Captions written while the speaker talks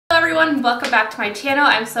everyone, welcome back to my channel.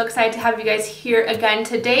 I'm so excited to have you guys here again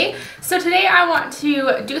today. So today I want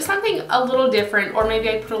to do something a little different, or maybe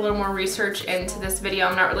I put a little more research into this video,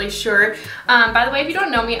 I'm not really sure. By the way, if you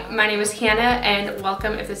don't know me, my name is Hannah and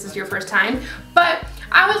welcome if this is your first time. But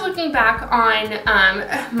I was looking back on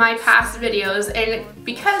my past videos, and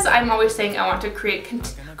because I'm always saying I want to create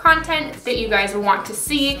content that you guys want to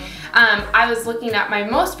see, I was looking at my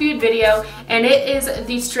most viewed video, and it is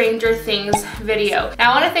the Stranger Things video.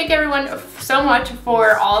 Now I want to thank everyone so much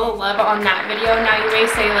for all the love on that video. Now you may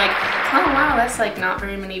say like, oh wow, that's like not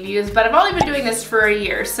very many views, but I've only been doing this for a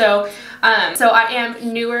year, so I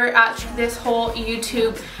am newer at this whole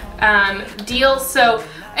YouTube deal. So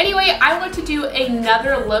anyway, I want to do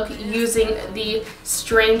another look using the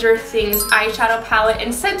Stranger Things eyeshadow palette,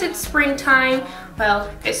 and since it's springtime, well,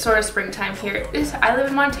 it's sort of springtime here. I live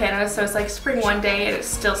in Montana, so it's like spring one day and it's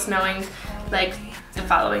still snowing like the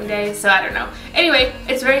following day, so I don't know. Anyway,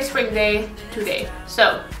 it's very spring day today,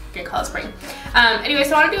 so you can call it spring. Anyway,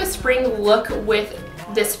 so I want to do a spring look with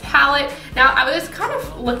this palette. Now, I was kind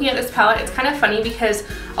of looking at this palette. It's kind of funny because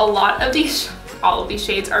a lot of these, all of these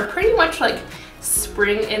shades are pretty much like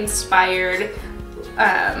spring inspired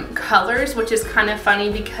colors, which is kind of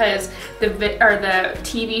funny because the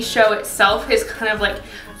TV show itself is kind of like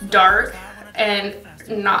dark and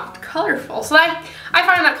not colorful. So I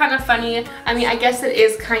find that kind of funny. I mean, I guess it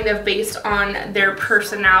is kind of based on their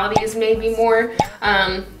personalities maybe more.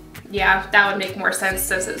 Yeah, that would make more sense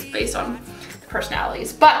since it's based on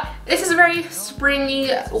personalities. But this is very springy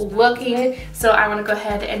looking, so I want to go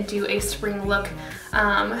ahead and do a spring look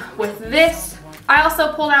with this. I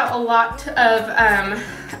also pulled out a lot of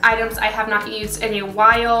items I have not used in a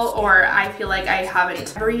while, or I feel like I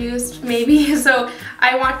haven't ever used maybe, so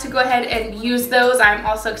I want to go ahead and use those. I'm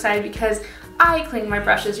also excited because I cleaned my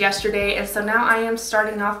brushes yesterday, and so now I am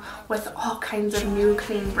starting off with all kinds of new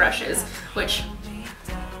clean brushes, which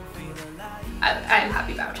I'm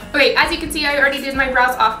happy about. Okay, as you can see, I already did my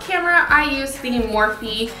brows off camera. I used the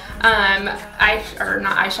Morphe not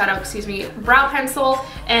eyeshadow, excuse me, brow pencil,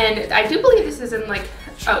 and I do believe this is in like,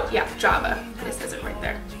 oh yeah, Java. This is it right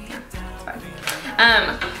there. Yeah, it's fine.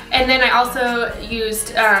 And then I also used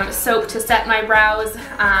soap to set my brows.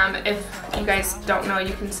 If you guys don't know,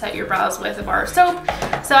 you can set your brows with a bar of soap.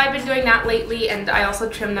 So I've been doing that lately, and I also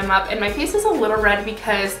trimmed them up. And my face is a little red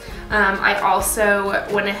because I also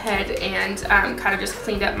went ahead and kind of just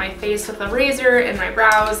cleaned up my face with a razor and my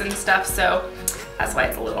brows and stuff, so that's why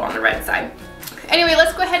it's a little on the red side. Anyway,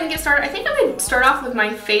 let's go ahead and get started. I think I'm going to start off with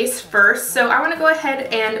my face first. So I want to go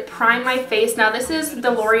ahead and prime my face. Now this is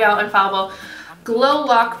the L'Oreal Infallible Glow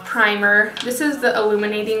Lock Primer. This is the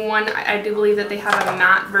illuminating one. I do believe that they have a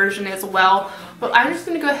matte version as well. But I'm just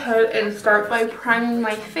going to go ahead and start by priming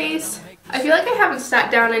my face. I feel like I haven't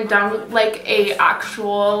sat down and done like a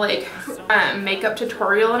actual like makeup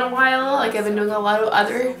tutorial in a while. Like I've been doing a lot of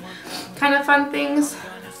other kind of fun things.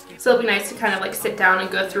 So it'll be nice to kind of like sit down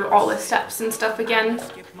and go through all the steps and stuff again.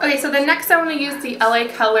 Okay, so then next I want to use the LA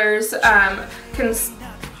Colors Conceal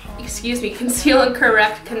and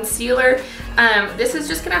Correct Concealer. This is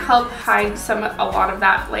just going to help hide a lot of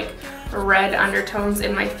that like red undertones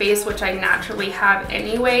in my face, which I naturally have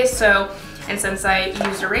anyway. So, and since I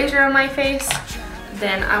used a razor on my face,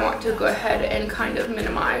 then I want to go ahead and kind of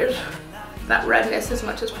minimize that redness as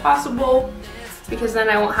much as possible, because then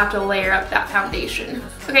I won't have to layer up that foundation.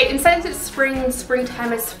 Okay, and since it's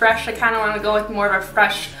springtime is fresh, I kind of want to go with more of a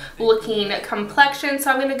fresh looking complexion.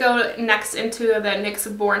 So I'm going to go next into the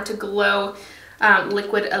NYX Born to Glow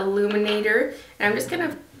Liquid Illuminator. And I'm just going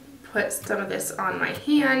to put some of this on my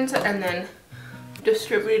hand and then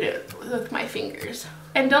distribute it with my fingers.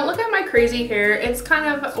 And don't look at my crazy hair. It's kind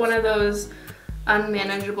of one of those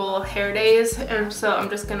unmanageable hair days, and so I'm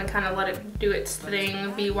just gonna kind of let it do its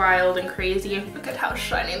thing, be wild and crazy. Look at how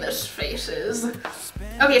shiny this face is.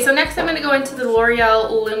 Okay, so next I'm gonna go into the L'Oreal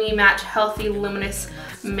Lumi Match Healthy Luminous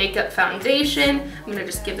Makeup Foundation. I'm gonna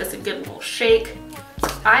just give this a good little shake.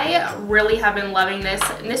 I really have been loving this,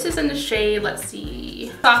 and this is in the shade, let's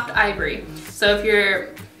see, Soft Ivory. So if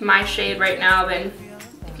you're my shade right now, then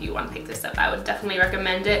if you want to pick this up, I would definitely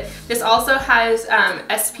recommend it. This also has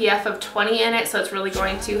SPF of 20 in it, so it's really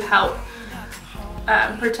going to help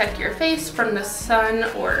protect your face from the sun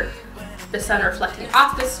or the sun reflecting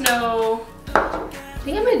off the snow. I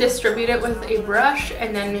think I'm going to distribute it with a brush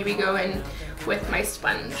and then maybe go in with my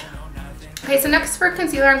sponge. Okay, so next for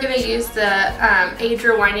concealer, I'm going to use the Age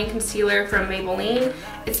Rewinding Concealer from Maybelline.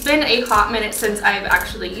 It's been a hot minute since I've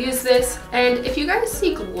actually used this, and if you guys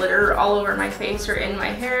see glitter all over my face or in my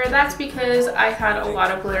hair, that's because I had a lot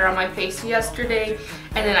of glitter on my face yesterday,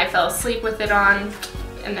 and then I fell asleep with it on,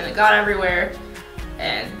 and then it got everywhere,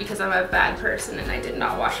 and because I'm a bad person and I did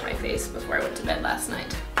not wash my face before I went to bed last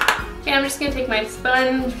night. Okay, I'm just gonna take my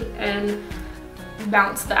sponge and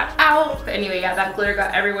bounce that out. But anyway, yeah, that glitter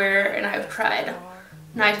got everywhere and I've tried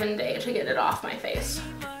night and day to get it off my face.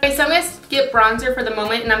 Okay, so I'm gonna skip bronzer for the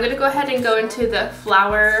moment and I'm gonna go ahead and go into the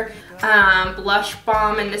Flower blush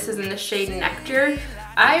balm, and this is in the shade Nectar.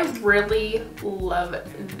 I really love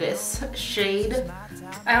this shade.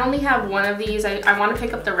 I only have one of these. I want to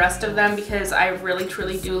pick up the rest of them because I really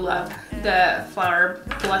truly do love the Flower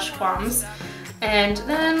blush balms. And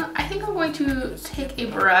then I think I'm going to take a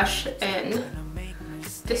brush and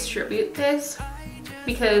distribute this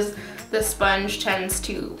because the sponge tends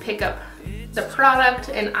to pick up the product,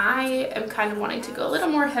 and I am kind of wanting to go a little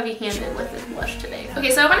more heavy-handed with this blush today.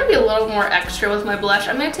 Okay, so I want to be a little more extra with my blush.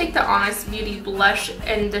 I'm going to take the Honest Beauty blush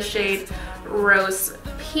in the shade Rose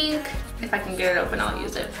Pink. If I can get it open, I'll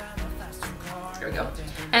use it. There we go.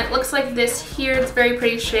 And it looks like this here. It's a very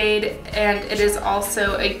pretty shade, and it is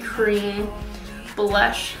also a cream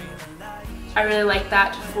blush. I really like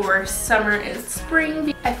that for summer and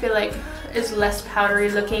spring. I feel like it's less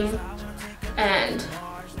powdery looking and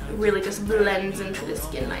really just blends into the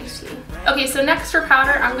skin nicely. Okay, so next for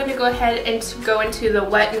powder, I'm going to go ahead and go into the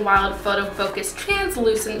Wet n Wild Photo Focus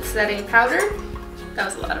Translucent Setting Powder. That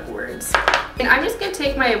was a lot of words. And I'm just going to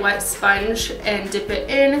take my wet sponge and dip it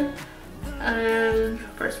in.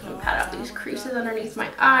 First I'm going to pat out these creases underneath my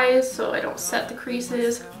eyes so I don't set the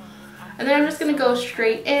creases. And then I'm just going to go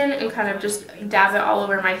straight in and kind of just dab it all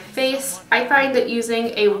over my face. I find that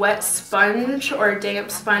using a wet sponge or a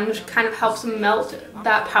damp sponge kind of helps melt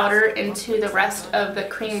that powder into the rest of the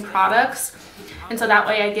cream products. And so that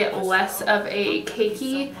way I get less of a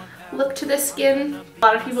cakey look to the skin. A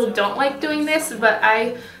lot of people don't like doing this, but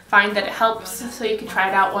I find that it helps, so you can try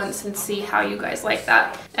it out once and see how you guys like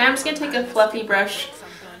that. And I'm just going to take a fluffy brush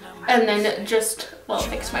and then just, well,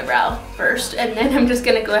 fix my brow first, and then I'm just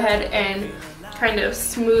gonna go ahead and kind of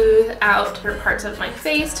smooth out parts of my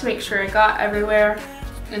face to make sure I got everywhere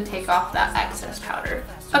and take off that excess powder.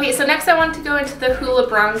 Okay, so next I want to go into the Hoola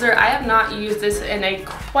bronzer. I have not used this in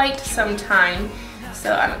quite some time,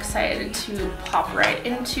 so I'm excited to pop right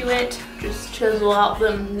into it. Just chisel out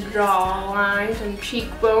them jaw lines and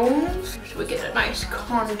cheekbones so we get a nice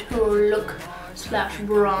contour look slash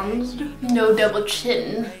bronzed. No double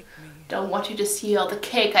chin. Don't want you to see all the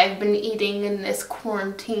cake I've been eating in this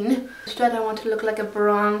quarantine. Instead, I want to look like a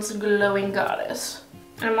bronze glowing goddess.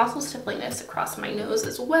 And I'm also stippling this across my nose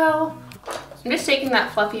as well. I'm just taking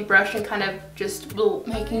that fluffy brush and kind of just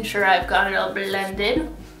making sure I've got it all blended.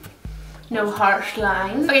 No harsh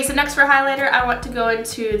lines. Okay, so next for highlighter, I want to go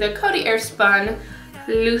into the Cody Airspun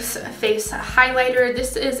Loose Face Highlighter.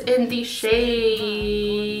 This is in the shade...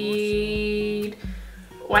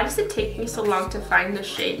 Why does it take me so long to find the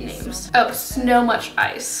shade names? Oh, Snow Much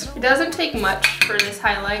Ice. It doesn't take much for this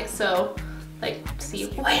highlight, so like, see,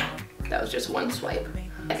 wham! That was just one swipe.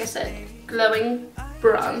 Like I said, glowing,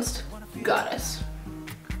 bronzed, goddess,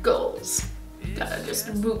 goals. Gotta just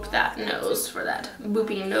boop that nose for that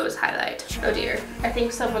booping nose highlight. Oh dear, I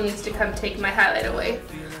think someone needs to come take my highlight away.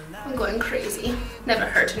 I'm going crazy. Never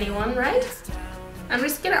hurt anyone, right? I'm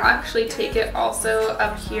just gonna actually take it also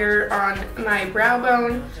up here on my brow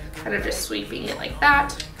bone, kind of just sweeping it like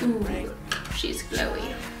that. Ooh, she's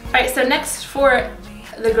glowy. Alright, so next for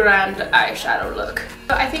the grand eyeshadow look.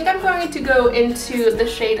 So I think I'm going to go into the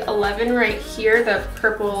shade 11 right here, the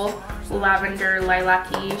purple lavender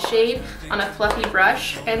lilac-y shade on a fluffy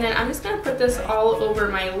brush. And then I'm just gonna put this all over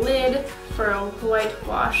my lid for a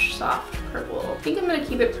whitewash soft purple. I think I'm gonna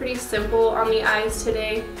keep it pretty simple on the eyes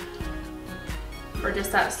today, or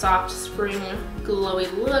just that soft spring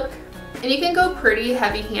glowy look. And you can go pretty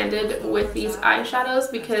heavy-handed with these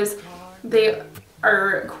eyeshadows because they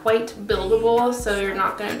are quite buildable, so you're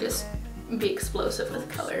not gonna just be explosive with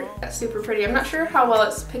color. That's super pretty. I'm not sure how well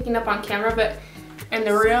it's picking up on camera, but in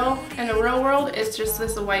the real world, it's just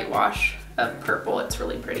this whitewash of purple. It's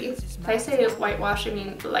really pretty. If I say whitewash, I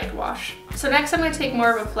mean light wash. So next I'm gonna take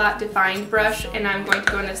more of a flat defined brush, and I'm going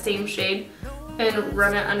to go in the same shade and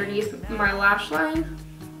run it underneath my lash line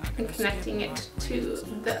and connecting it to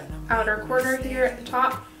the outer corner here at the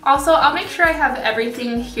top. Also, I'll make sure I have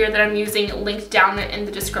everything here that I'm using linked down in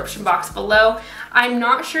the description box below. I'm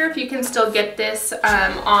not sure if you can still get this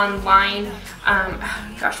online.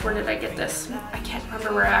 Gosh, where did I get this? I can't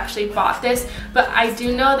remember where I actually bought this, but I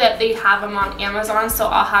do know that they have them on Amazon, so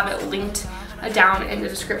I'll have it linked down in the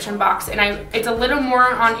description box. And it's a little more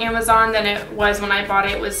on Amazon than it was when I bought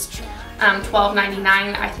it. It was $12.99.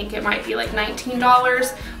 I think it might be like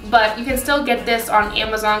 $19, but you can still get this on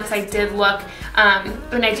Amazon because I did look.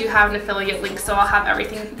 And I do have an affiliate link, so I'll have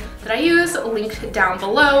everything that I use linked down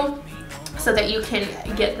below so that you can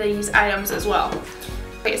get these items as well.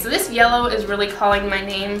 Okay, so this yellow is really calling my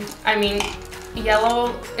name. I mean,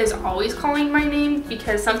 yellow is always calling my name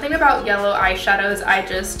because something about yellow eyeshadows, I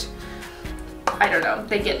don't know,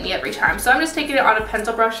 they get me every time. So I'm just taking it on a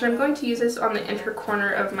pencil brush and I'm going to use this on the inner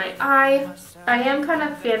corner of my eye. I am kind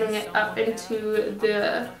of fanning it up into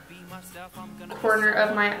the corner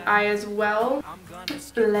of my eye as well,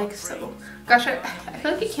 like so. Gosh, I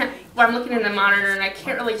feel like I can't, well, I'm looking in the monitor and I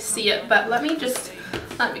can't really see it, but let me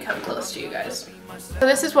come close to you guys. So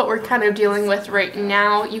this is what we're kind of dealing with right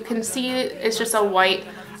now. You can see it's just a white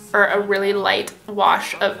or a really light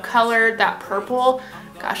wash of color, that purple.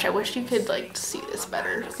 Gosh, I wish you could like see this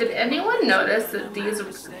better. Did anyone notice that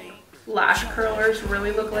these lash curlers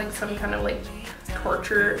really look like some kind of like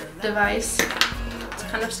torture device? It's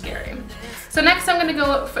kind of scary. So next I'm going to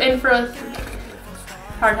go in for a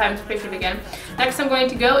hard time to pick it again. Next I'm going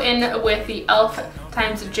to go in with the e.l.f.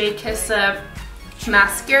 times J Kiss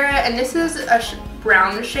mascara, and this is a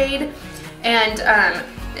brown shade, and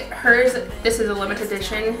this is a limited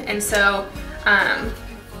edition, and so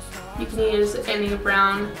you can use any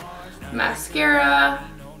brown mascara.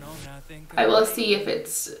 I will see if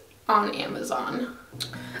it's on Amazon.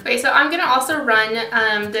 Okay, so I'm gonna also run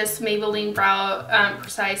this Maybelline Brow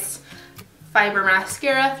Precise Fiber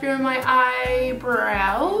Mascara through my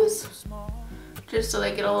eyebrows, just so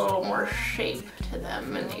they get a little more shape to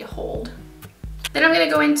them and they hold. Then I'm gonna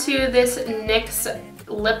go into this NYX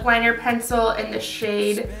lip liner pencil in the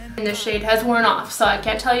shade, and the shade has worn off, so I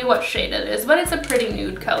can't tell you what shade it is, but it's a pretty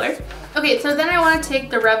nude color. Okay, so then I want to take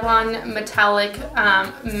the Revlon Metallic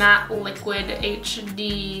Matte Liquid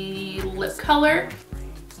HD lip color,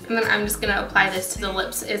 and then I'm just gonna apply this to the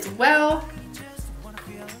lips as well.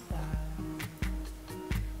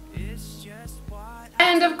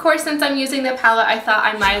 And of course, since I'm using the palette, I thought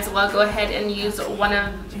I might as well go ahead and use one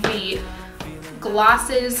of the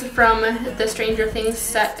glosses from the Stranger Things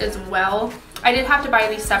set as well. I did have to buy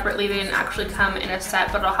these separately, they didn't actually come in a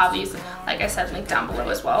set, but I'll have these, like I said, linked down below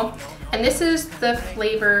as well. And this is the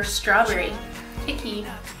flavor Strawberry. Icky.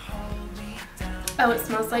 Oh, it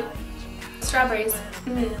smells like strawberries.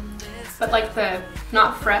 But like the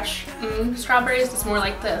not fresh strawberries, it's more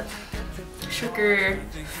like the sugar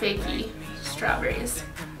fakey strawberries.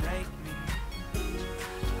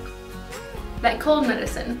 Like cold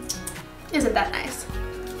medicine. Isn't that nice?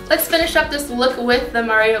 Let's finish up this look with the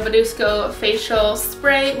Mario Badescu facial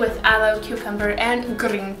spray with aloe, cucumber, and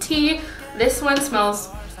green tea. This one smells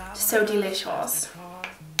so delicious.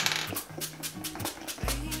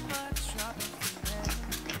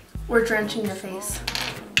 We're drenching the face.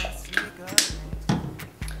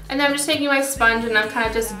 And then I'm just taking my sponge and I'm kind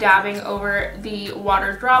of just dabbing over the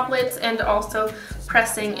water droplets and also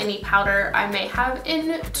pressing any powder I may have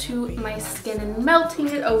into my skin and melting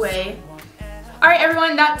it away. Alright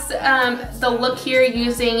everyone, that's the look here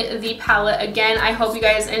using the palette again. I hope you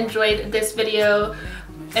guys enjoyed this video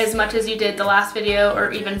as much as you did the last video,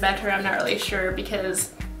 or even better, I'm not really sure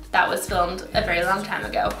because that was filmed a very long time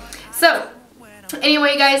ago. So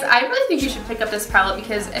anyway guys, I really think you should pick up this palette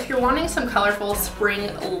because if you're wanting some colorful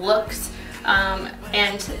spring looks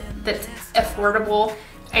and that's affordable,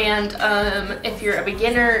 and if you're a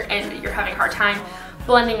beginner and you're having a hard time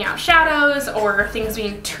blending out shadows or things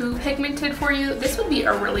being too pigmented for you, this would be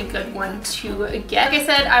a really good one to get. Like I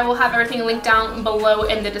said, I will have everything linked down below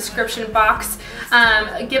in the description box.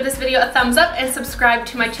 Give this video a thumbs up and subscribe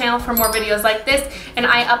to my channel for more videos like this. And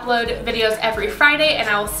I upload videos every Friday, and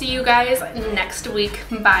I will see you guys next week.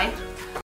 Bye.